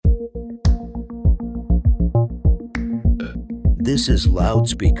This is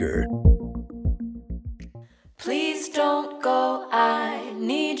Loudspeaker. Please don't go, I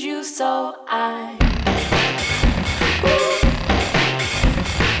need you so I...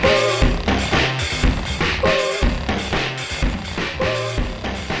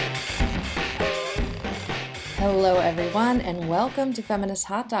 Hello, everyone, and welcome to Feminist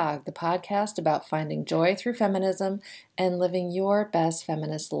Hot Dog, the podcast about finding joy through feminism and living your best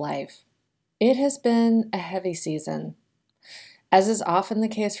feminist life. It has been a heavy season. As is often the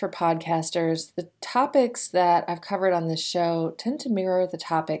case for podcasters, the topics that I've covered on this show tend to mirror the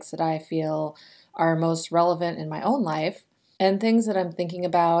topics that I feel are most relevant in my own life and things that I'm thinking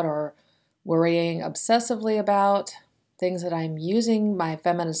about or worrying obsessively about, things that I'm using my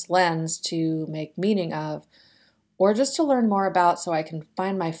feminist lens to make meaning of, or just to learn more about so I can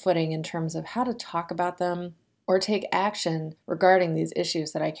find my footing in terms of how to talk about them or take action regarding these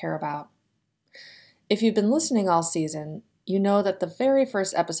issues that I care about. If you've been listening all season, you know that the very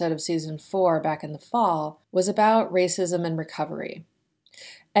first episode of Season 4 back in the fall was about racism and recovery.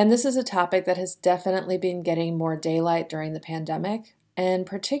 And this is a topic that has definitely been getting more daylight during the pandemic, and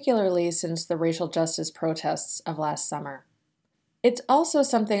particularly since the racial justice protests of last summer. It's also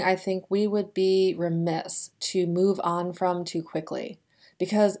something I think we would be remiss to move on from too quickly,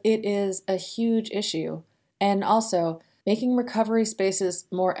 because it is a huge issue, and also making recovery spaces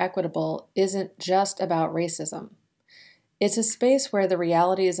more equitable isn't just about racism. It's a space where the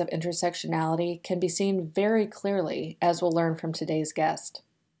realities of intersectionality can be seen very clearly, as we'll learn from today's guest.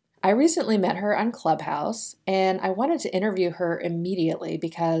 I recently met her on Clubhouse, and I wanted to interview her immediately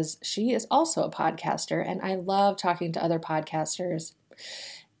because she is also a podcaster, and I love talking to other podcasters,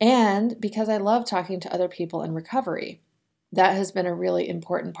 and because I love talking to other people in recovery. That has been a really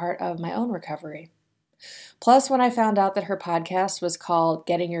important part of my own recovery. Plus, when I found out that her podcast was called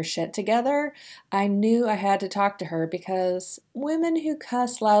Getting Your Shit Together, I knew I had to talk to her because women who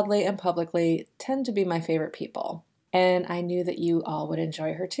cuss loudly and publicly tend to be my favorite people. And I knew that you all would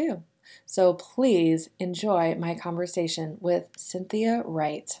enjoy her too. So please enjoy my conversation with Cynthia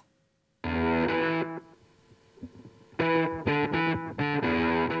Wright.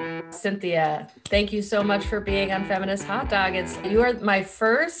 Cynthia, thank you so much for being on Feminist Hot Dog. You are my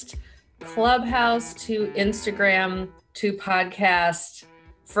first Clubhouse to Instagram to podcast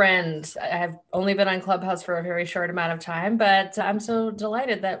friend. I have only been on Clubhouse for a very short amount of time, but I'm so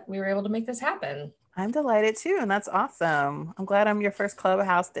delighted that we were able to make this happen. I'm delighted too, and that's awesome. I'm glad I'm your first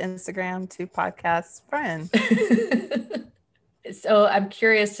Clubhouse to Instagram to podcast friend. So I'm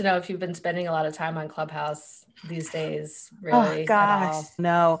curious to know if you've been spending a lot of time on Clubhouse these days, really. Oh gosh,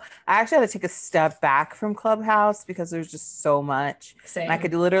 no. I actually had to take a step back from Clubhouse because there's just so much. Same. And I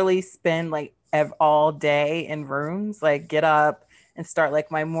could literally spend like all day in rooms, like get up and start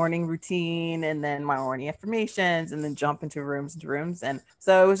like my morning routine and then my morning affirmations and then jump into rooms. And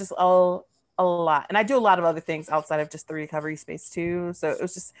so it was just a lot. And I do a lot of other things outside of just the recovery space too. So it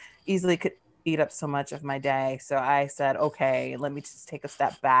was just easily could eat up so much of my day. So I said, okay, let me just take a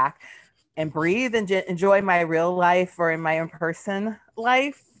step back and breathe and enjoy my real life or in my in-person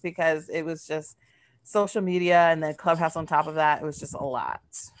life, because it was just social media and then Clubhouse on top of that. It was just a lot.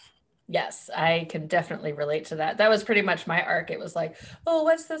 Yes, I can definitely relate to that. That was pretty much my arc. It was like, oh,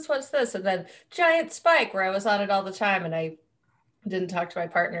 what's this? And then giant spike where I was on it all the time. And I didn't talk to my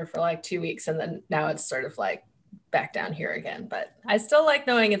partner for like 2 weeks. And then now it's sort of like back down here again. But I still like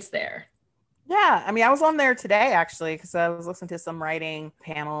knowing it's there. Yeah, I mean, I was on there today actually because I was listening to some writing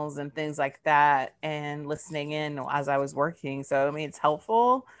panels and things like that and listening in as I was working. So I mean, it's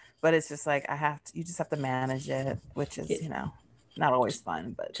helpful, but it's just like you just have to manage it, which is not always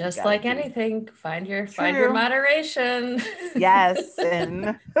fun. But just like anything, find your moderation. Yes,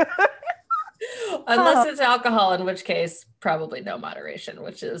 and unless it's alcohol, in which case probably no moderation,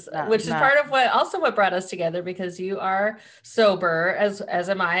 which is part of what brought us together, because you are sober as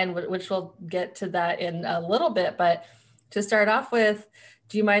am I, and which we'll get to that in a little bit. But to start off with,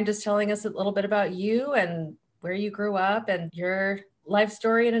 do you mind just telling us a little bit about you and where you grew up and your life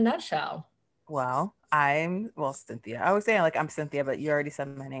story in a nutshell? Well, Cynthia. I was saying like I'm Cynthia, but you already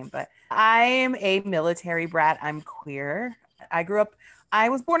said my name. But I'm a military brat. I'm queer. I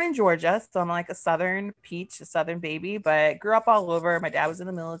was born in Georgia, so I'm like a Southern peach, a Southern baby, but grew up all over. My dad was in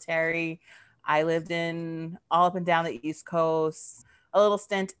the military. I lived all up and down the East Coast, a little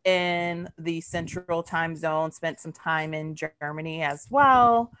stint in the Central Time Zone, spent some time in Germany as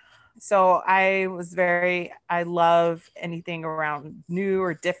well. So I love anything around new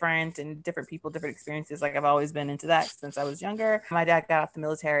or different and different people, different experiences. Like I've always been into that since I was younger. My dad got off the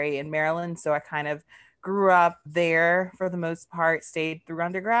military in Maryland, so I kind of grew up there for the most part, stayed through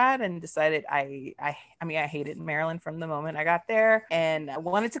undergrad, and decided I hated Maryland from the moment I got there, and I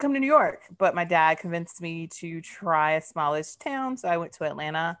wanted to come to New York, but my dad convinced me to try a smallish town. So I went to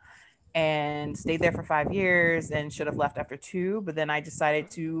Atlanta and stayed there for 5 years and should have left after 2. But then I decided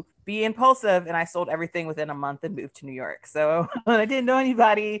to be impulsive and I sold everything within a month and moved to New York. So I didn't know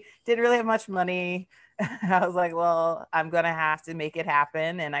anybody, didn't really have much money. I was like, well, I'm going to have to make it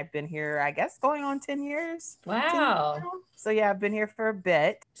happen. And I've been here, I guess, going on 10 years. Wow. So yeah, I've been here for a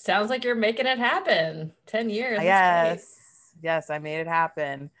bit. Sounds like you're making it happen. 10 years. Yes, I made it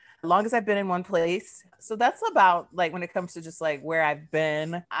happen. As long as I've been in one place. So that's about like when it comes to just like where I've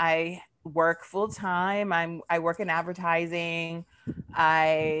been. I work full time. I work in advertising.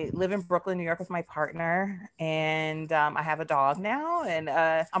 I live in Brooklyn, New York with my partner, and I have a dog now, and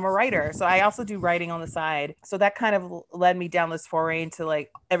I'm a writer. So I also do writing on the side. So that kind of led me down this foray into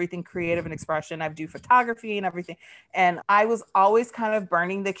like everything creative and expression. I do photography and everything. And I was always kind of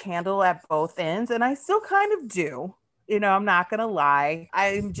burning the candle at both ends, and I still kind of do. I'm not going to lie.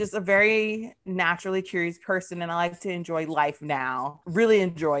 I'm just a very naturally curious person, and I like to enjoy life now, really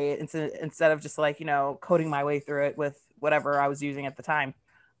enjoy it instead of just like, coding my way through it with whatever I was using at the time.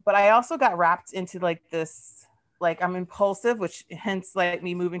 But I also got wrapped into like this, like I'm impulsive, which hence like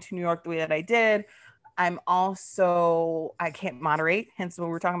me moving to New York the way that I did. I can't moderate, hence when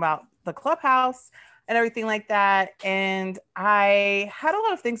we were talking about the clubhouse and everything like that. And I had a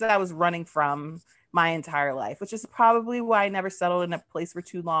lot of things that I was running from my entire life, which is probably why I never settled in a place for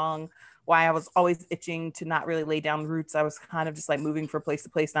too long, why I was always itching to not really lay down roots. I was kind of just like moving from place to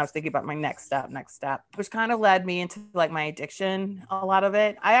place, and I was thinking about my next step, which kind of led me into like my addiction, a lot of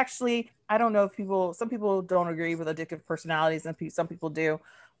it. I don't know if some people don't agree with addictive personalities, and some people do,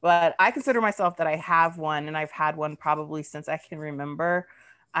 but I consider myself that I have one, and I've had one probably since I can remember.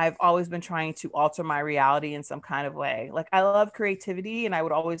 I've always been trying to alter my reality in some kind of way. Like I love creativity, and I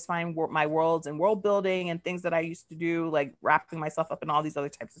would always find my worlds and world building and things that I used to do, like wrapping myself up in all these other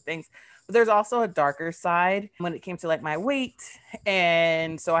types of things. But there's also a darker side when it came to like my weight.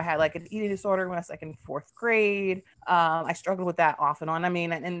 And so I had like an eating disorder when I was like in 4th grade. I struggled with that off and on. I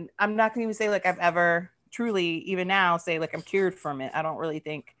mean, and I'm not going to even say like I've ever truly, even now, say like I'm cured from it. I don't really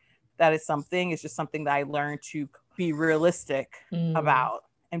think that is something. It's just something that I learned to be realistic about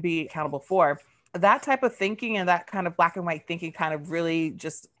and be accountable for. That type of thinking and that kind of black and white thinking kind of really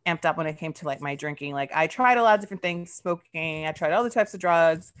just amped up when it came to like my drinking. Like I tried a lot of different things, smoking, I tried other types of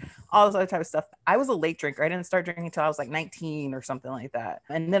drugs, all this other type of stuff. I was a late drinker. I didn't start drinking until I was like 19 or something like that.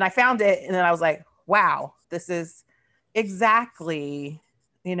 And then I found it, and then I was like, wow, this is exactly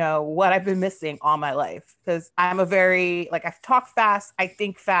what I've been missing all my life. Because I'm I talk fast, I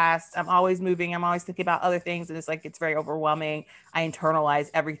think fast, I'm always moving, I'm always thinking about other things, and it's very overwhelming. I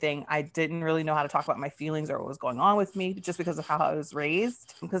internalize everything. I didn't really know how to talk about my feelings or what was going on with me, just because of how I was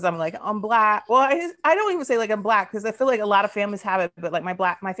raised. Because I'm like, I'm Black. Well, I don't even say like I'm Black, because I feel like a lot of families have it, but like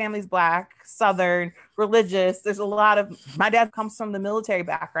my family's Black, Southern, religious. There's a lot of, my dad comes from the military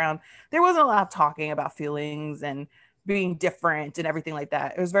background. There wasn't a lot of talking about feelings and being different and everything like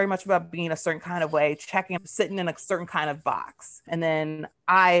that. It was very much about being a certain kind of way, sitting in a certain kind of box. And then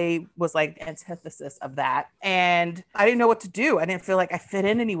I was like the antithesis of that. And I didn't know what to do. I didn't feel like I fit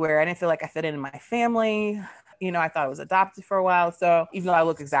in anywhere. I didn't feel like I fit in my family. I thought I was adopted for a while. So even though I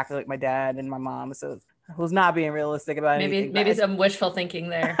look exactly like my dad and my mom, so I was not being realistic about anything. Maybe some wishful thinking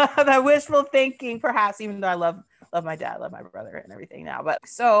there. That wishful thinking, perhaps, even though I love my dad, love my brother and everything now. But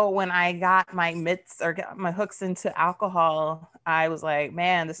so when I got my mitts or got my hooks into alcohol, I was like,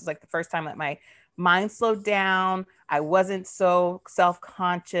 man, this is like the first time that my mind slowed down. I wasn't so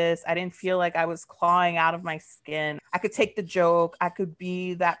self-conscious. I didn't feel like I was clawing out of my skin. I could take the joke. I could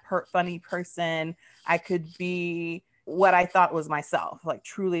be that funny person. I could be what I thought was myself, like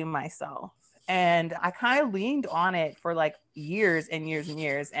truly myself. And I kind of leaned on it for like years and years and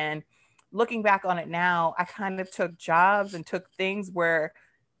years. And looking back on it now, I kind of took jobs and took things where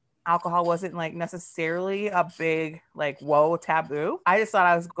alcohol wasn't like necessarily a big like whoa taboo. I just thought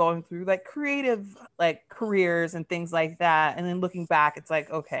I was going through like creative like careers and things like that. And then looking back, it's like,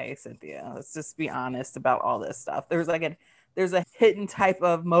 okay, Cynthia, let's just be honest about all this stuff. There's a hidden type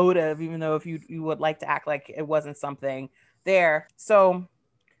of motive, even though if you would like to act like it wasn't something there. So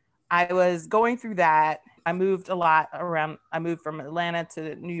I was going through that. I moved a lot around. I moved from Atlanta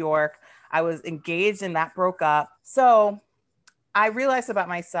to New York. I was engaged and that broke up. So I realized about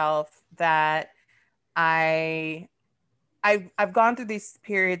myself that I've gone through these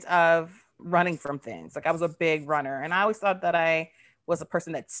periods of running from things. Like I was a big runner, and I always thought that I was a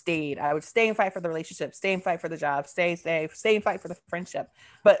person that stayed. I would stay and fight for the relationship, stay and fight for the job, stay and fight for the friendship.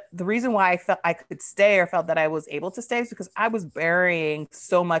 But the reason why I felt I could stay or felt that I was able to stay is because I was burying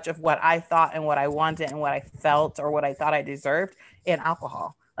so much of what I thought and what I wanted and what I felt or what I thought I deserved in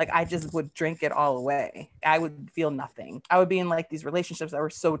alcohol. Like I just would drink it all away. I would feel nothing. I would be in like these relationships that were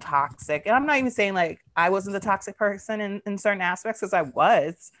so toxic. And I'm not even saying like I wasn't the toxic person in certain aspects, because I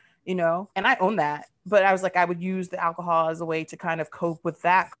was, and I own that. But I was like, I would use the alcohol as a way to kind of cope with,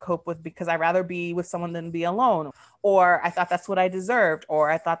 because I'd rather be with someone than be alone. Or I thought that's what I deserved. Or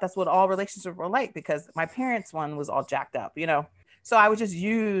I thought that's what all relationships were like, because my parents' one was all jacked up, So I would just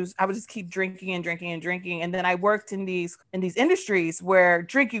keep drinking and drinking and drinking. And then I worked in these industries where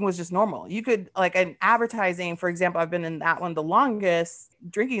drinking was just normal. You could, like in advertising, for example, I've been in that one the longest.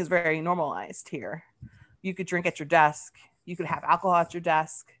 Drinking is very normalized here. You could drink at your desk. You could have alcohol at your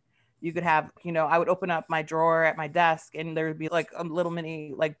desk. You could have, I would open up my drawer at my desk and there would be like a little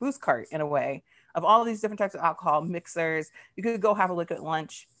mini like booze cart in a way of all these different types of alcohol mixers. You could go have a look at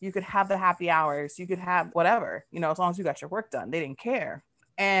lunch. You could have the happy hours. You could have whatever, as long as you got your work done. They didn't care.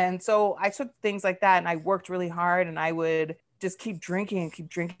 And so I took things like that and I worked really hard, and I would just keep drinking and keep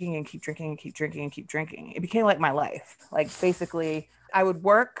drinking and keep drinking and keep drinking and keep drinking. It became like my life. Like basically I would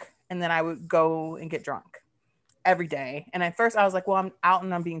work and then I would go and get drunk every day. And at first I was like, well, I'm out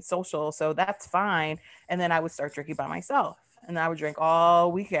and I'm being social, so that's fine. And then I would start drinking by myself, and I would drink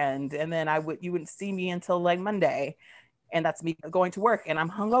all weekend. And then you wouldn't see me until like Monday. And that's me going to work and I'm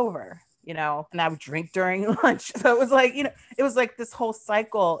hungover, and I would drink during lunch. So it was like, it was like this whole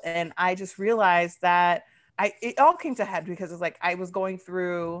cycle. And I just realized that it all came to head because it's like, I was going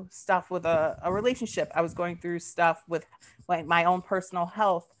through stuff with a relationship. I was going through stuff with like my own personal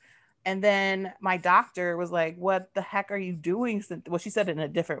health. And then my doctor was like, what the heck are you doing? Well, she said it in a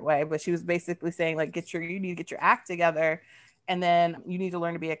different way, but she was basically saying like, you need to get your act together. And then you need to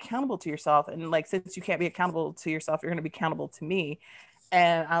learn to be accountable to yourself. And like, since you can't be accountable to yourself, you're going to be accountable to me.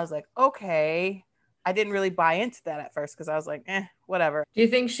 And I was like, okay. I didn't really buy into that at first because I was like, whatever. Do you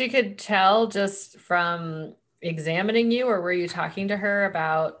think she could tell just from examining you, or were you talking to her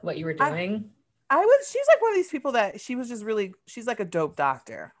about what you were doing? She's like one of these people that she's like a dope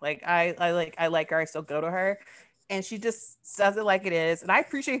doctor. Like I like her. I still go to her, and she just says it like it is. And I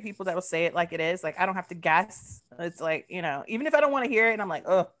appreciate people that will say it like it is. Like I don't have to guess. It's like, even if I don't want to hear it and I'm like,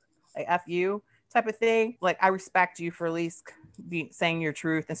 oh, like F you type of thing. Like I respect you for at least saying your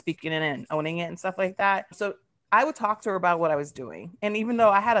truth and speaking it and owning it and stuff like that. So I would talk to her about what I was doing. And even though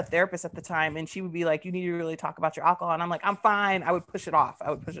I had a therapist at the time and she would be like, you need to really talk about your alcohol. And I'm like, I'm fine. I would push it off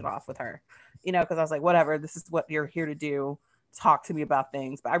with her, because I was like, whatever, this is what you're here to do. Talk to me about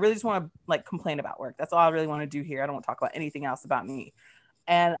things. But I really just want to like complain about work. That's all I really want to do here. I don't want to talk about anything else about me.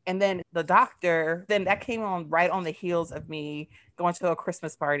 And then the doctor, then that came on right on the heels of me going to a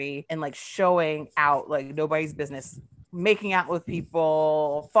Christmas party and like showing out like nobody's business, making out with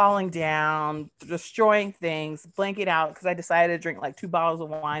people, falling down, destroying things, blanking out, because I decided to drink like 2 bottles of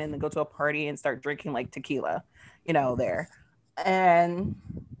wine and then go to a party and start drinking like tequila, there. And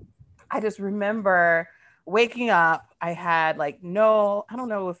I just remember waking up. I had like I don't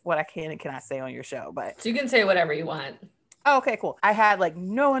know if what I can and cannot say on your show, but So you can say whatever you want. Oh, okay, cool. I had like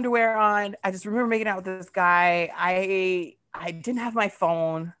no underwear on. I just remember making out with this guy. I didn't have my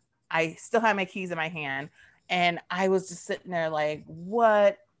phone. I still had my keys in my hand. And I was just sitting there like,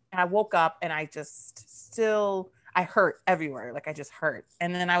 what? And I woke up and I hurt everywhere. Like I just hurt.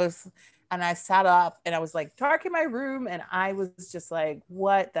 And then I sat up and I was like dark in my room. And I was just like,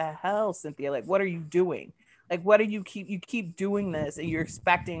 what the hell, Cynthia? Like, what are you doing? Like, what do you keep doing this? And you're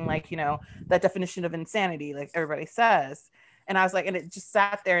expecting like, that definition of insanity, like everybody says. And I was like, and it just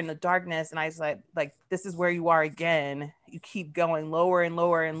sat there in the darkness. And I was like, this is where you are again. You keep going lower and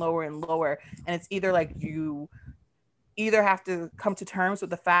lower and lower and lower. And it's either like you either have to come to terms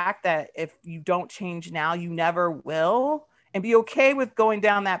with the fact that if you don't change now, you never will, and be okay with going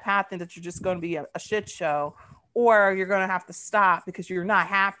down that path and that you're just going to be a shit show, or you're going to have to stop because you're not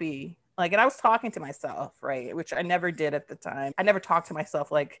happy. Like, and I was talking to myself, right? Which I never did at the time. I never talked to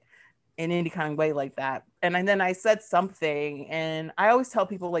myself like in any kind of way like that. And then I said something, and I always tell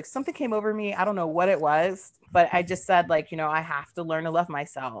people like something came over me. I don't know what it was, but I just said like, I have to learn to love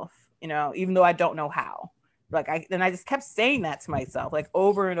myself, even though I don't know how. Like I just kept saying that to myself like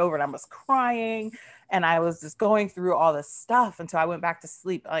over and over, and I was crying and I was just going through all this stuff until I went back to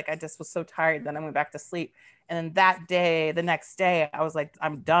sleep. Like I just was so tired. Then I went back to sleep. And then the next day, I was like,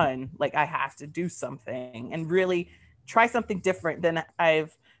 I'm done. Like I have to do something and really try something different than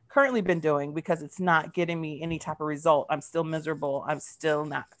I've currently been doing, because it's not getting me any type of result. I'm still miserable. I'm still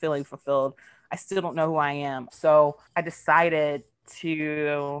not feeling fulfilled. I still don't know who I am. So I decided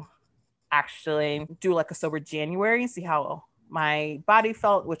to actually do like a sober January and see how my body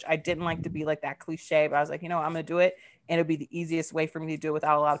felt, which I didn't like to be like that cliche, but I was like, I'm going to do it. And it'll be the easiest way for me to do it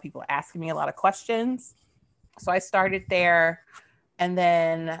without a lot of people asking me a lot of questions. So I started there and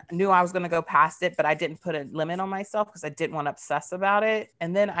then knew I was going to go past it, but I didn't put a limit on myself because I didn't want to obsess about it.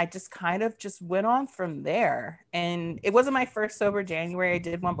 And then I just kind of just went on from there. And it wasn't my first sober January. I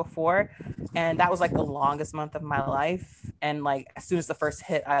did one before, and that was like the longest month of my life. And like as soon as the first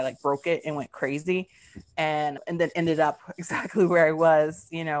hit, I like broke it and went crazy, and then ended up exactly where I was,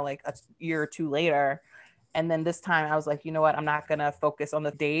 like a year or two later. And then this time I was like, you know what? I'm not going to focus on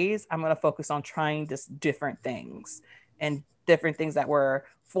the days. I'm going to focus on trying just different things and different things that were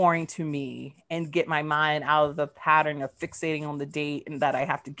foreign to me and get my mind out of the pattern of fixating on the date and that I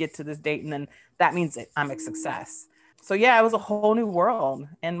have to get to this date. And then that means that I'm a success. So yeah, it was a whole new world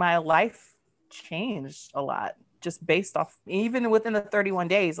and my life changed a lot just based off, even within the 31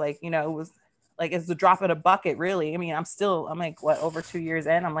 days, like, it was like, it's a drop in a bucket, really. I mean, I'm like, what, over 2 years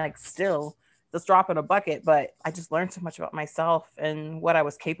in, I'm like, still this drop in a bucket, but I just learned so much about myself and what I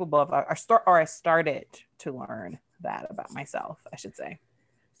was capable of, or I started to learn that about myself, I should say.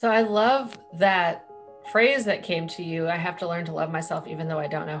 So I love that phrase that came to you. I have to learn to love myself, even though I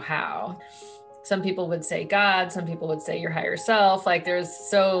don't know how. Some people would say God, some people would say your higher self. Like there's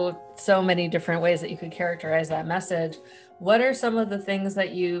so many different ways that you could characterize that message. What are some of the things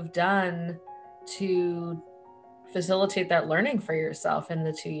that you've done to facilitate that learning for yourself in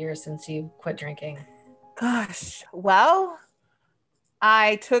the 2 years since you quit drinking? Gosh, well,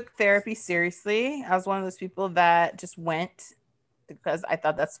 I took therapy seriously. I was one of those people that just went because I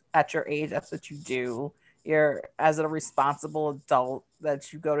thought that's at your age, that's what you do. You're as a responsible adult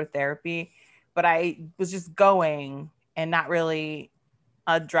that you go to therapy. But I was just going and not really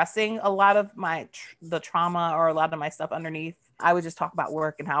addressing a lot of the trauma or a lot of my stuff underneath. I would just talk about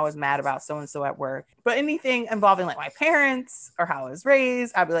work and how I was mad about so-and-so at work. But anything involving like my parents or how I was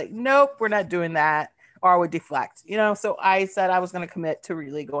raised, I'd be like, nope, we're not doing that. Or I would deflect, So I said I was going to commit to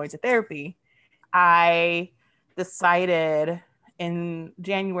really going to therapy. I decided in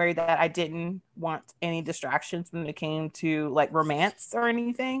January that I didn't want any distractions when it came to like romance or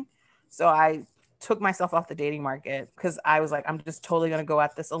anything. So I took myself off the dating market because I was like, I'm just totally going to go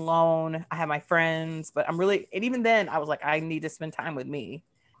at this alone. I have my friends, but and even then I was like, I need to spend time with me.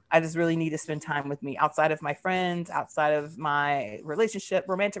 I just really need to spend time with me outside of my friends, outside of my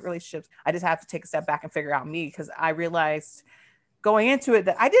romantic relationships. I just have to take a step back and figure out me because I realized going into it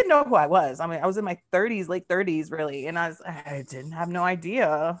that I didn't know who I was. I mean, I was in my 30s, late 30s, really. And I didn't have no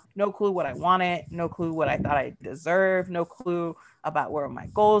idea, no clue what I wanted, no clue what I thought I deserved, no clue about where my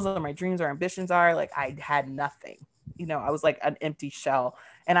goals or my dreams or ambitions are. Like I had nothing, I was like an empty shell.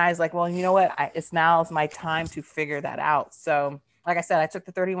 And I was like, well, you know what? It's my time to figure that out. So like I said, I took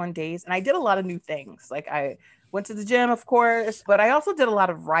the 31 days and I did a lot of new things. Like I went to the gym, of course, but I also did a lot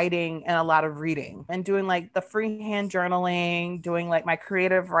of writing and a lot of reading and doing like the freehand journaling, doing like my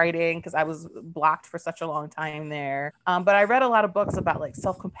creative writing because I was blocked for such a long time there. But I read a lot of books about like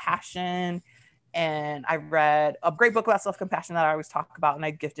self-compassion. And I read a great book about self-compassion that I always talk about, and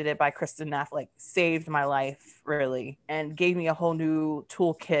I gifted it by Kristen Neff, like saved my life really, and gave me a whole new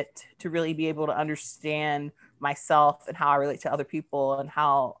toolkit to really be able to understand myself and how I relate to other people and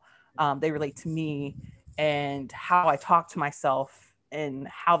how they relate to me and how I talk to myself and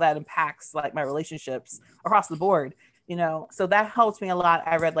how that impacts like my relationships across the board. So that helps me a lot.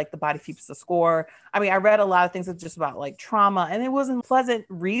 I read like The Body Keeps the Score. I mean, I read a lot of things that's just about like trauma, and it wasn't pleasant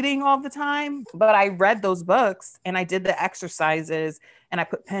reading all the time, but I read those books and I did the exercises and I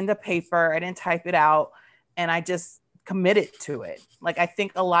put pen to paper. I didn't type it out and I just committed to it. Like, I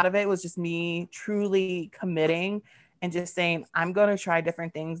think a lot of it was just me truly committing and just saying, I'm going to try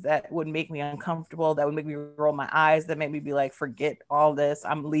different things that would make me uncomfortable, that would make me roll my eyes, that make me be like, forget all this,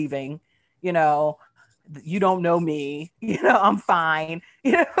 I'm leaving, you don't know me, I'm fine,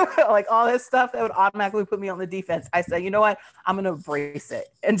 like all this stuff that would automatically put me on the defense. I said, you know what, I'm going to embrace it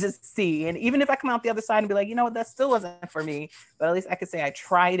and just see. And even if I come out the other side and be like, you know what, that still wasn't for me, but at least I could say I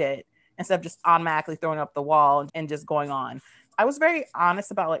tried it instead of just automatically throwing up the wall and just going on. I was very honest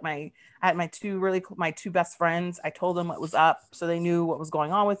about like I had my two best friends. I told them what was up so they knew what was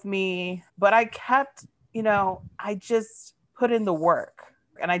going on with me, but I kept, I just put in the work.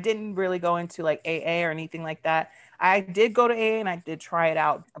 And I didn't really go into like AA or anything like that. I did go to AA and I did try it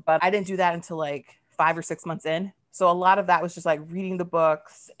out, but I didn't do that until like 5 or 6 months in. So a lot of that was just like reading the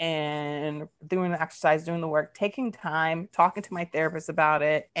books and doing the exercise, doing the work, taking time, talking to my therapist about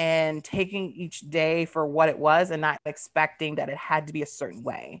it, and taking each day for what it was and not expecting that it had to be a certain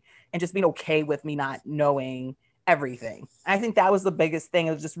way, and just being okay with me not knowing everything. I think that was the biggest thing.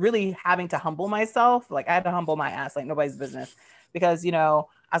 It was just really having to humble myself. Like I had to humble my ass like nobody's business, because, you know,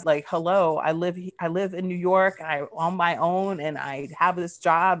 I was like, hello, I live in New York, and I on my own, and I have this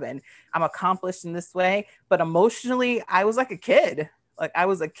job, and I'm accomplished in this way. But emotionally, I was like a kid. Like I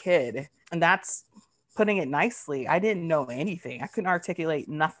was a kid. And that's putting it nicely. I didn't know anything. I couldn't articulate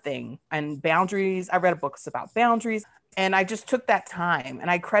nothing. And boundaries, I read books about boundaries, and I just took that time,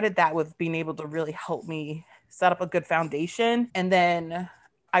 and I credit that with being able to really help me set up a good foundation. And then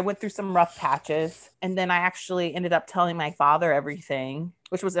I went through some rough patches, and then I actually ended up telling my father everything,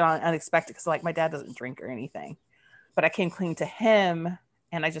 which was unexpected because like my dad doesn't drink or anything. But I came clean to him,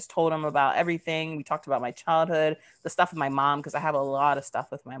 and I just told him about everything. We talked about my childhood, the stuff with my mom, because I have a lot of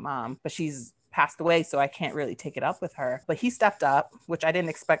stuff with my mom, but she's passed away, so I can't really take it up with her. But he stepped up, which I didn't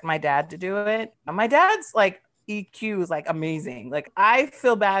expect my dad to do it. My dad's like EQ is like amazing. Like I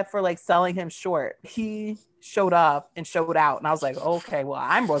feel bad for like selling him short. He showed up and showed out, and I was like, okay, well,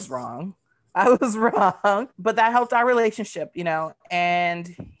 I was wrong. I was wrong. But that helped our relationship, you know,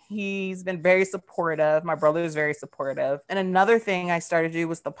 and he's been very supportive. My brother is very supportive. And another thing I started to do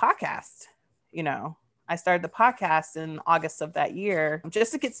was the podcast. You know, I started the podcast in August of that year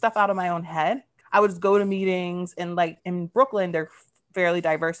just to get stuff out of my own head. I would go to meetings, and like in Brooklyn, they're fairly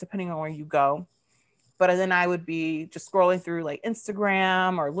diverse depending on where you go. But then I would be just scrolling through like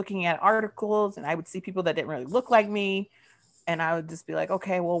Instagram or looking at articles, and I would see people that didn't really look like me. And I would just be like,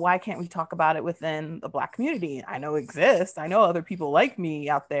 okay, well, why can't we talk about it within the Black community? I know it exists. I know other people like me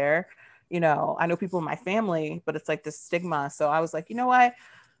out there. You know, I know people in my family, but it's like this stigma. So I was like, you know what?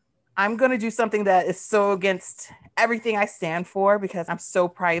 I'm going to do something that is so against everything I stand for, because I'm so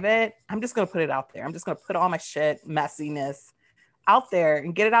private. I'm just going to put it out there. I'm just going to put all my shit, messiness out there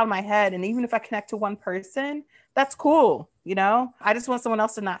and get it out of my head. And even if I connect to one person, that's cool. You know, I just want someone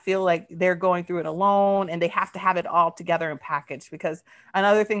else to not feel like they're going through it alone and they have to have it all together and packaged. Because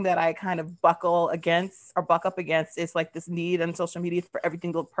another thing that I kind of buck up against is like this need on social media for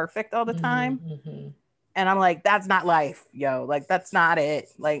everything to look perfect all the time. Mm-hmm. And I'm like, that's not life, yo. Like, that's not it.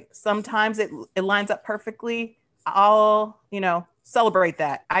 Like, sometimes it lines up perfectly. I'll, you know, celebrate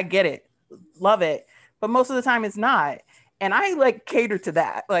that. I get it. Love it. But most of the time it's not. And I like cater to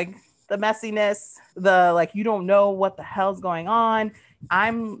that. Like the messiness, the like, you don't know what the hell's going on.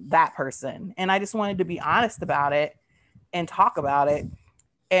 I'm that person. And I just wanted to be honest about it and talk about it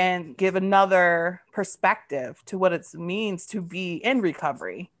and give another perspective to what it means to be in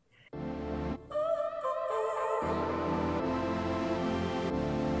recovery.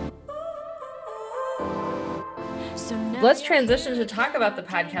 Let's transition to talk about the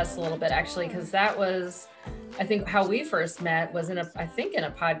podcast a little bit, actually, because that was, I think, how we first met was in a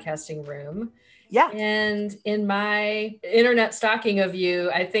podcasting room. Yeah. And in my internet stalking of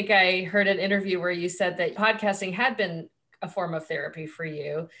you, I think I heard an interview where you said that podcasting had been a form of therapy for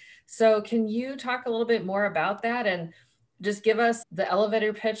you. So can you talk a little bit more about that and just give us the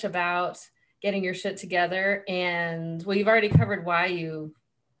elevator pitch about getting your shit together? And well, you've already covered why you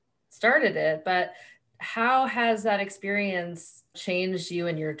started it, but how has that experience changed you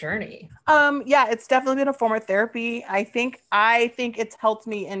in your journey? Yeah, it's definitely been a form of therapy. I think it's helped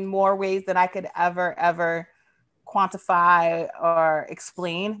me in more ways than I could ever quantify or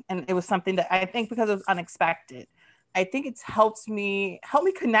explain. And it was something that I think, because it was unexpected, I think it's helped me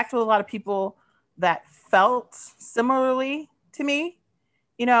connect with a lot of people that felt similarly to me,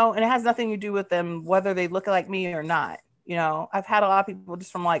 you know, and it has nothing to do with them, whether they look like me or not. You know, I've had a lot of people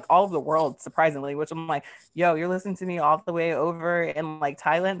just from like all over the world, surprisingly, which I'm like, yo, you're listening to me all the way over in like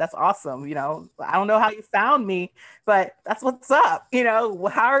Thailand. That's awesome. You know, I don't know how you found me, but that's what's up. You know,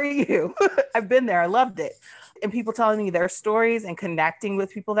 how are you? I've been there. I loved it. And people telling me their stories and connecting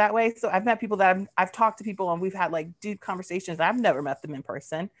with people that way. So I've met people that I've talked to people, and we've had like deep conversations. I've never met them in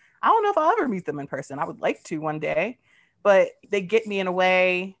person. I don't know if I'll ever meet them in person. I would like to one day, but they get me in a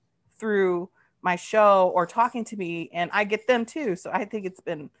way through my show or talking to me, and I get them too. So I think it's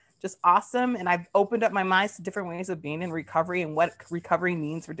been just awesome. And I've opened up my mind to different ways of being in recovery and what recovery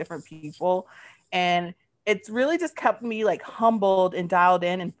means for different people. And it's really just kept me like humbled and dialed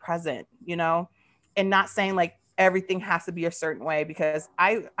in and present, you know, and not saying like everything has to be a certain way, because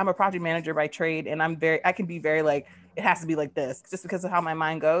I'm a project manager by trade, and I can be very like, it has to be like this just because of how my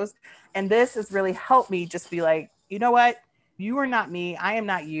mind goes. And this has really helped me just be like, you know what? You are not me. I am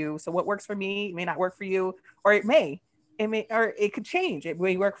not you. So what works for me may not work for you, or it may, or it could change. It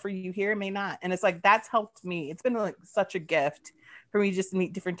may work for you here, it may not. And it's like, that's helped me. It's been like such a gift for me just to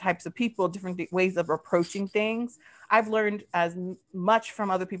meet different types of people, different ways of approaching things. I've learned as much from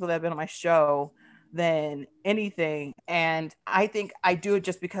other people that have been on my show than anything. And I think I do it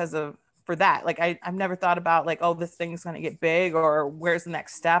just because of for that. Like I've never thought about like, oh, this thing's going to get big or where's the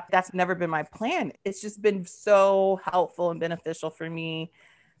next step. That's never been my plan. It's just been so helpful and beneficial for me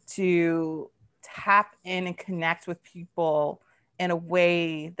to tap in and connect with people in a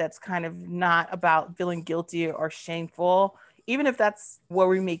way that's kind of not about feeling guilty or shameful, even if that's where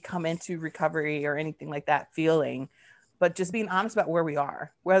we may come into recovery or anything like that feeling, but just being honest about where we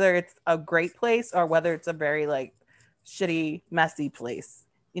are, whether it's a great place or whether it's a very like shitty, messy place,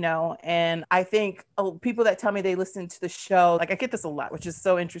 you know? And I think people that tell me they listen to the show, like I get this a lot, which is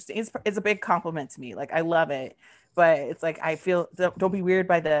so interesting. It's a big compliment to me. Like I love it, but it's like, I feel, don't be weird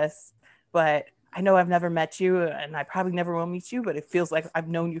by this, but I know I've never met you and I probably never will meet you, but it feels like I've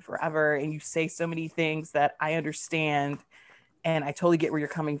known you forever. And you say so many things that I understand and I totally get where you're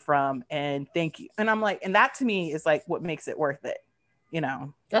coming from. And thank you. And I'm like, and that to me is like what makes it worth it, you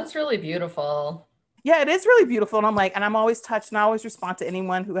know? That's really beautiful. Yeah, it is really beautiful. And I'm like, and I'm always touched and I always respond to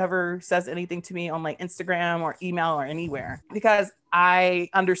anyone who ever says anything to me on like Instagram or email or anywhere, because I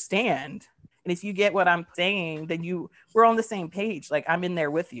understand. And if you get what I'm saying, then we're on the same page. Like I'm in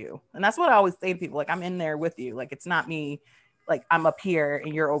there with you. And that's what I always say to people. Like I'm in there with you. Like it's not me, like I'm up here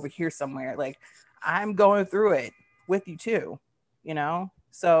and you're over here somewhere. Like I'm going through it with you too, you know?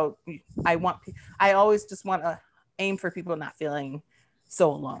 So I always just want to aim for people not feeling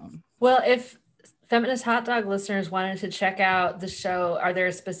so alone. Well, if Feminist Hot Dog listeners wanted to check out the show, are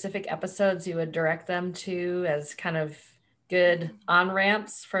there specific episodes you would direct them to as kind of good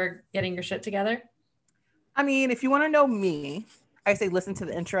on-ramps for getting your shit together? I mean, if you want to know me, I say listen to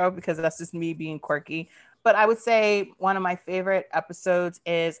the intro because that's just me being quirky. But I would say one of my favorite episodes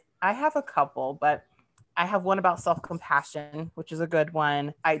is, I have a couple, but I have one about self-compassion, which is a good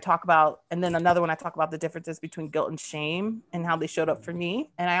one. I talk about, and then another one, I talk about the differences between guilt and shame and how they showed up for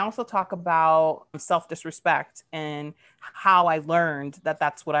me. And I also talk about self-disrespect and how I learned that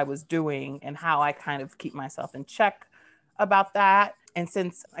that's what I was doing and how I kind of keep myself in check about that. And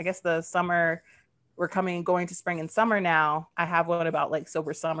since I guess the summer, we're going to spring and summer now, I have one about like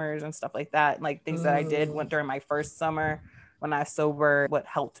sober summers and stuff like that. And like things that I did during my first summer when I was sober, what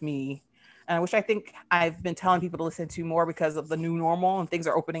helped me. And which I think I've been telling people to listen to more because of the new normal and things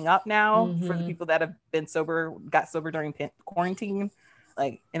are opening up now for the people that have been sober, got sober during quarantine.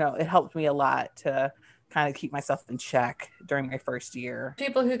 Like, you know, it helped me a lot to kind of keep myself in check during my first year.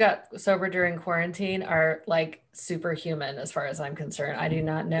 People who got sober during quarantine are like superhuman as far as I'm concerned. I do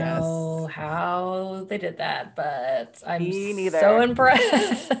not know how they did that, but I'm so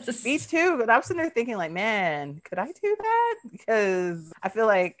impressed. Me too. But I was sitting there thinking like, man, could I do that? Because I feel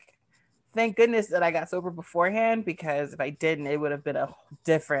like, thank goodness that I got sober beforehand, because if I didn't, it would have been a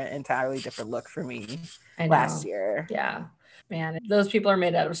entirely different look for me last year. Yeah, man, those people are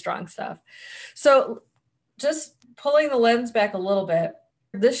made out of strong stuff. So just pulling the lens back a little bit,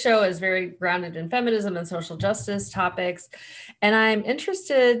 this show is very grounded in feminism and social justice topics. And I'm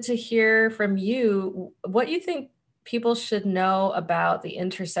interested to hear from you what you think people should know about the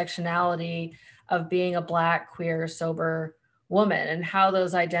intersectionality of being a Black, queer, sober woman and how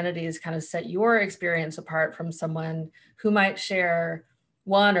those identities kind of set your experience apart from someone who might share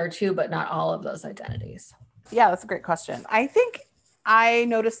one or two, but not all of those identities. Yeah, that's a great question. I think I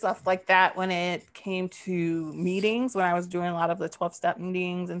noticed stuff like that when it came to meetings, when I was doing a lot of the 12-step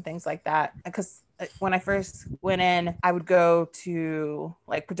meetings and things like that. Because when I first went in, I would go to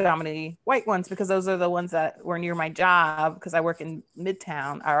like predominantly white ones because those are the ones that were near my job, because I work in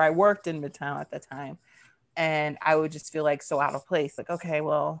Midtown, or I worked in Midtown at the time. And I would just feel like so out of place. Like, okay,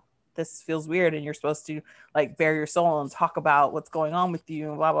 well, this feels weird. And you're supposed to like bare your soul and talk about what's going on with you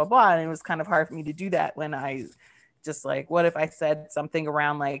and blah, blah, blah. And it was kind of hard for me to do that when I just like, what if I said something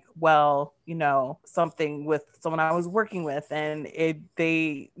around like, well, you know, something with someone I was working with and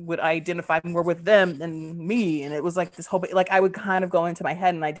they would identify more with them than me. And it was like this whole, like I would kind of go into my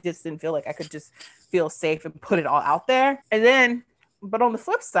head and I just didn't feel like I could just feel safe and put it all out there. And then, but on the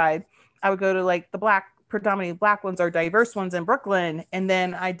flip side, I would go to like the predominantly Black ones or diverse ones in Brooklyn. And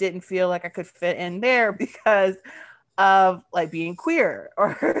then I didn't feel like I could fit in there because of like being queer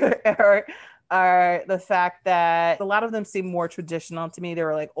or the fact that a lot of them seem more traditional to me. They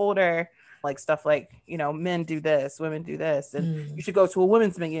were like older, like stuff like, you know, men do this, women do this, and you should go to a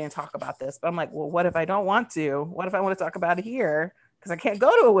women's meeting and talk about this. But I'm like, well, what if I don't want to? What if I want to talk about it here? Because I can't go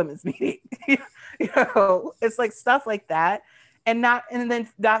to a women's meeting. You know, it's like stuff like that. And then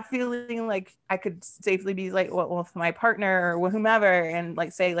not feeling like I could safely be like, well, with my partner or whomever, and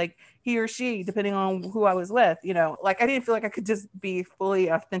like say like he or she, depending on who I was with, you know, like I didn't feel like I could just be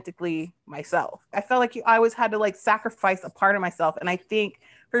fully authentically myself. I felt like I always had to like sacrifice a part of myself. And I think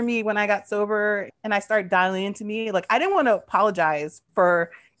for me, when I got sober and I started dialing into me, like I didn't want to apologize for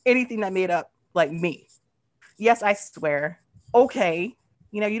anything that made up like me. Yes, I swear. Okay.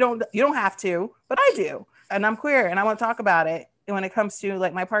 You don't have to, but I do. And I'm queer and I want to talk about it. And when it comes to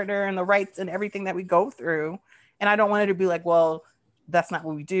like my partner and the rights and everything that we go through, and I don't want it to be like, well, that's not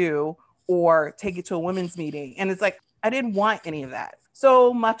what we do, or take it to a women's meeting. And it's like, I didn't want any of that.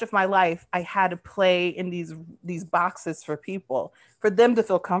 So much of my life, I had to play in these boxes for people, for them to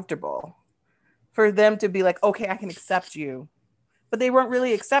feel comfortable, for them to be like, okay, I can accept you. But they weren't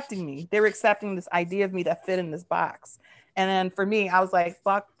really accepting me. They were accepting this idea of me that fit in this box. And then for me, I was like,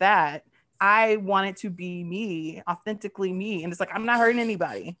 fuck that. I wanted to be me, authentically me. And it's like, I'm not hurting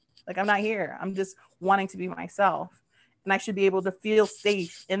anybody. Like, I'm not here. I'm just wanting to be myself. And I should be able to feel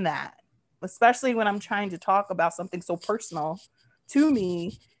safe in that, especially when I'm trying to talk about something so personal to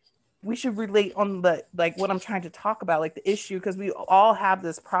me. We should relate on the, like, what I'm trying to talk about, like the issue, because we all have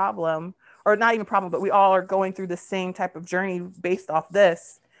this problem, or not even problem, but we all are going through the same type of journey based off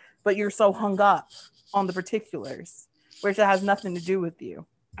this, but you're so hung up on the particulars, which has nothing to do with you.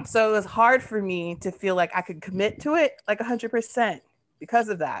 So it was hard for me to feel like I could commit to it like 100% because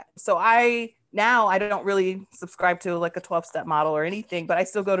of that. So now I don't really subscribe to like a 12-step model or anything, but I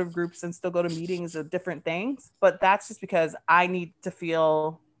still go to groups and still go to meetings of different things. But that's just because I need to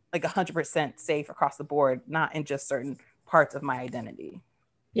feel like 100% safe across the board, not in just certain parts of my identity.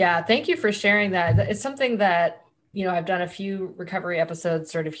 Yeah, thank you for sharing that. It's something that, I've done a few recovery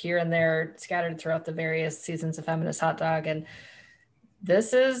episodes sort of here and there scattered throughout the various seasons of Feminist Hot Dog. And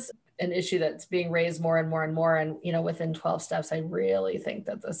this is an issue that's being raised more and more and more. And, within 12 steps, I really think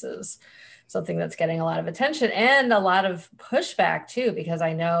that this is something that's getting a lot of attention and a lot of pushback too, because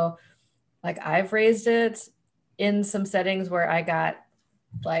I know like I've raised it in some settings where I got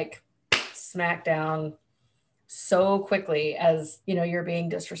like smacked down so quickly as, you're being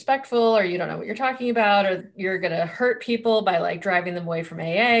disrespectful, or you don't know what you're talking about, or you're going to hurt people by like driving them away from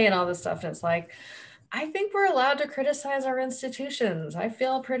AA and all this stuff. And it's like, I think we're allowed to criticize our institutions. I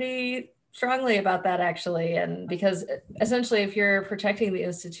feel pretty strongly about that, actually. And because essentially, if you're protecting the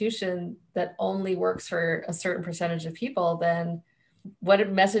institution that only works for a certain percentage of people, then what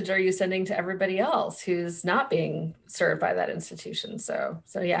message are you sending to everybody else who's not being served by that institution? So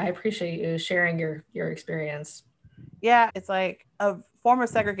yeah, I appreciate you sharing your experience. Yeah, it's like a form of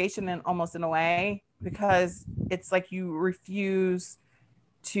segregation almost in a way, because it's like you refuse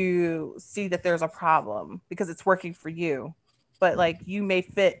to see that there's a problem because it's working for you, but like you may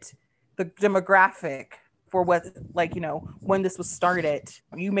fit the demographic for what, like, when this was started,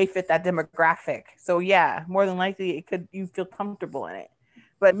 you may fit that demographic. So yeah, more than likely you feel comfortable in it,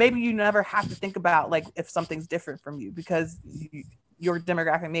 but maybe you never have to think about like if something's different from you, because your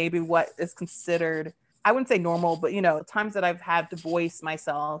demographic may be what is considered, I wouldn't say normal, but times that I've had to voice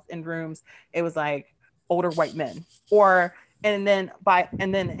myself in rooms, it was like older white men, and then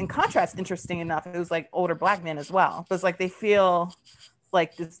in contrast, interesting enough, it was like older Black men as well. But it's like they feel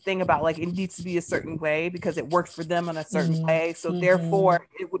like this thing about like it needs to be a certain way because it worked for them in a certain way. So therefore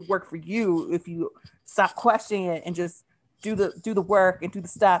it would work for you if you stop questioning it and just do the work and do the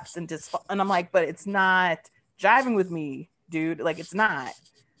steps and I'm like, but it's not jiving with me, dude. Like it's not.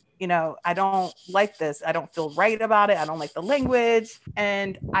 I don't like this. I don't feel right about it. I don't like the language,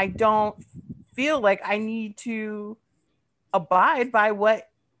 and I don't feel like I need to abide by what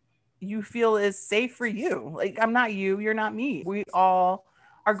you feel is safe for you. Like I'm not you, you're not me. We all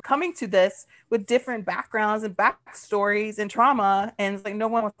are coming to this with different backgrounds and backstories and trauma, and it's like no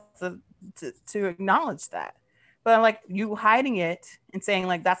one wants to acknowledge that. But I'm like, you hiding it and saying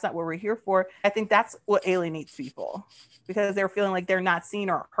like that's not what we're here for, I think that's what alienates people, because they're feeling like they're not seen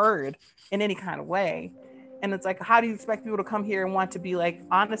or heard in any kind of way. And it's like, how do you expect people to come here and want to be like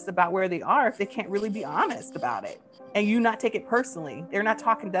honest about where they are if they can't really be honest about it? And you not take it personally. They're not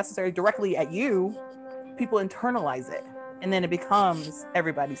talking necessarily directly at you. People internalize it, and then it becomes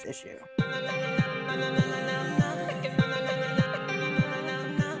everybody's issue.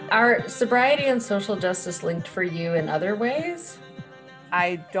 Are sobriety and social justice linked for you in other ways?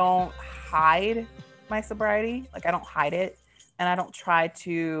 I don't hide my sobriety. Like I don't hide it, and I don't try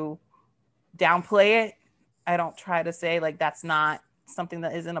to downplay it. I don't try to say like that's not something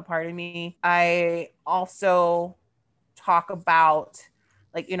that isn't a part of me. I also talk about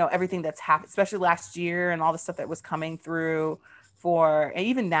like everything that's happened, especially last year and all the stuff that was coming through and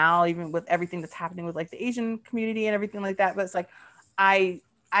even now, even with everything that's happening with like the Asian community and everything like that. But it's like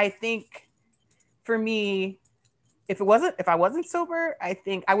I think for me, if I wasn't sober, I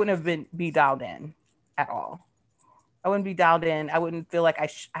think I wouldn't have be dialed in at all. I wouldn't be dialed in. I wouldn't feel like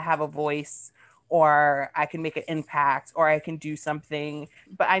I have a voice, or I can make an impact, or I can do something.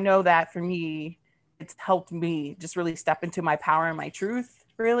 But I know that for me, it's helped me just really step into my power and my truth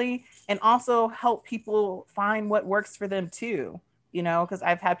really, and also help people find what works for them too. You know, because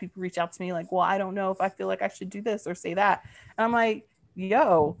I've had people reach out to me like, well, I don't know if I feel like I should do this or say that. And I'm like,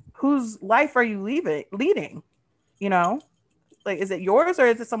 yo, whose life are you leading? You know, like, is it yours or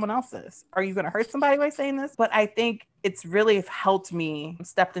is it someone else's? Are you going to hurt somebody by saying this? But I think it's really helped me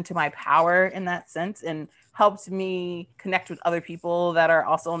stepped into my power in that sense, and helped me connect with other people that are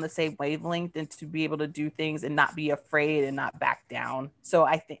also on the same wavelength, and to be able to do things and not be afraid and not back down. So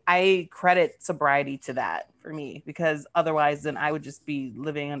I think I credit sobriety to that for me, because otherwise then I would just be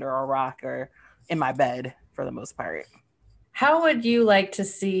living under a rock or in my bed for the most part. How would you like to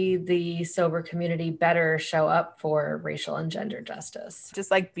see the sober community better show up for racial and gender justice? Just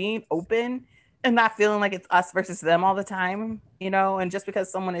like being open and not feeling like it's us versus them all the time, you know, and just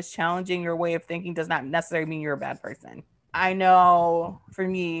because someone is challenging your way of thinking does not necessarily mean you're a bad person. I know for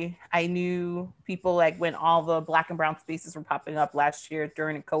me, I knew people like when all the Black and brown spaces were popping up last year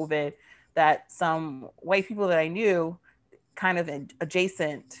during COVID, that some white people that I knew kind of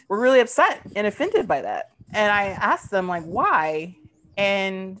adjacent were really upset and offended by that. And I asked them like, why?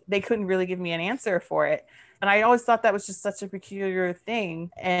 And they couldn't really give me an answer for it. And I always thought that was just such a peculiar thing.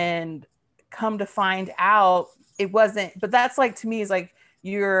 And come to find out it wasn't, but that's like, to me, is like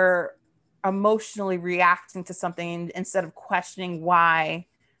you're emotionally reacting to something instead of questioning why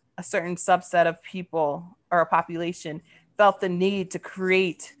a certain subset of people or a population felt the need to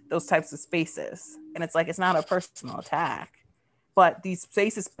create those types of spaces. And it's like, it's not a personal attack, but these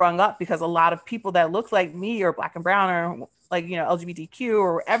spaces sprung up because a lot of people that look like me or Black and brown or like, you know, LGBTQ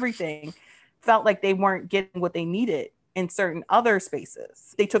or everything felt like they weren't getting what they needed in certain other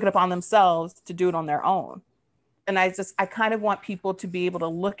spaces. They took it upon themselves to do it on their own. And I kind of want people to be able to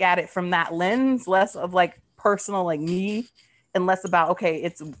look at it from that lens, less of like personal, like me, and less about, okay,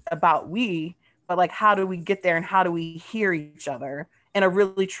 it's about we, but like, how do we get there and how do we hear each other in a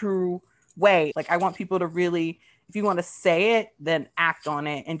really true way? Like, I want people to really, if you want to say it, then act on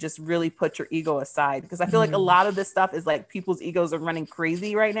it and just really put your ego aside. Because I feel like a lot of this stuff is like people's egos are running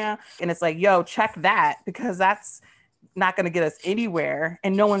crazy right now. And it's like, yo, check that, because that's not going to get us anywhere.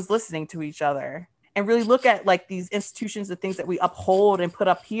 And no one's listening to each other. And really look at like these institutions, the things that we uphold and put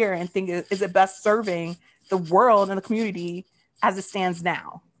up here, and think, is it best serving the world and the community as it stands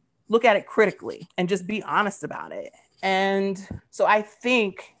now? Look at it critically and just be honest about it. And so I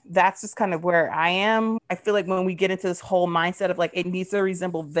think that's just kind of where I am. I feel like when we get into this whole mindset of like, it needs to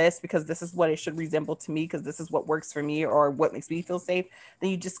resemble this because this is what it should resemble to me, because this is what works for me or what makes me feel safe, then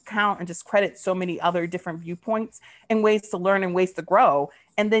you just count and discredit so many other different viewpoints and ways to learn and ways to grow.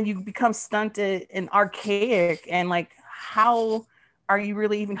 And then you become stunted and archaic. And like, how are you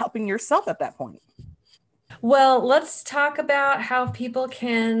really even helping yourself at that point? Well, let's talk about how people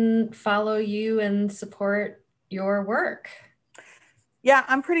can follow you and support your work. Yeah,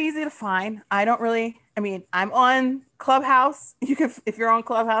 I'm pretty easy to find. I'm on Clubhouse. You can, if you're on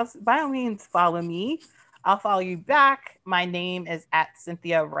Clubhouse, by all means, follow me. I'll follow you back. My name is at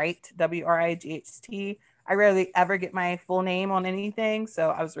Cynthia Wright, Wright. I rarely ever get my full name on anything, so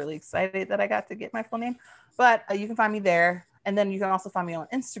I was really excited that I got to get my full name. But you can find me there. And then you can also find me on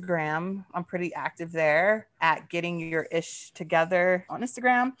Instagram. I'm pretty active there at Getting Your Ish Together on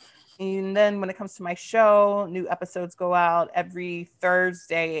Instagram. And then when it comes to my show, new episodes go out every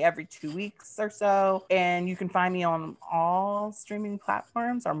Thursday, every 2 weeks or so. And you can find me on all streaming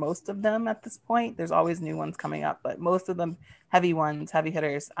platforms, or most of them at this point. There's always new ones coming up, but most of them, heavy ones, heavy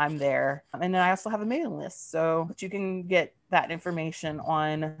hitters, I'm there. And then I also have a mailing list, so you can get that information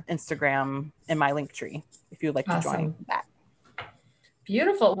on Instagram in my link tree if you'd like to join that.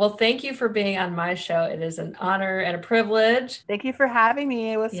 Beautiful. Well, thank you for being on my show. It is an honor and a privilege. Thank you for having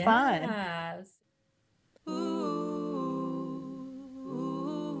me. It was fun.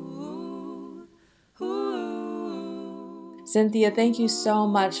 Cynthia, thank you so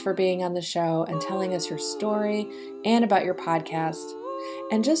much for being on the show and telling us your story and about your podcast,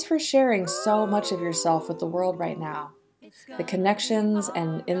 and just for sharing so much of yourself with the world right now. The connections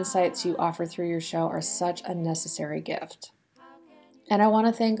and insights you offer through your show are such a necessary gift. And I want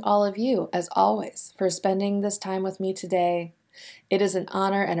to thank all of you, as always, for spending this time with me today. It is an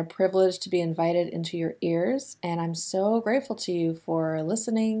honor and a privilege to be invited into your ears, and I'm so grateful to you for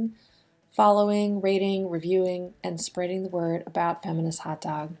listening, following, rating, reviewing, and spreading the word about Feminist Hot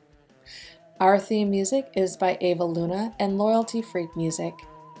Dog. Our theme music is by Ava Luna and Loyalty Freak Music.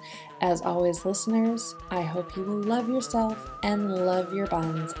 As always, listeners, I hope you will love yourself and love your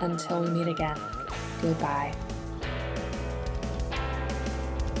buns until we meet again. Goodbye.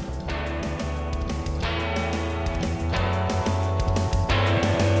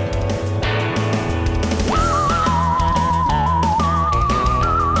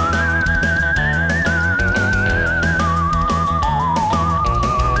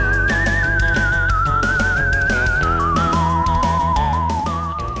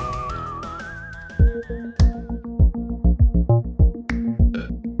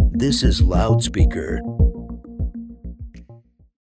 This is Loudspeaker.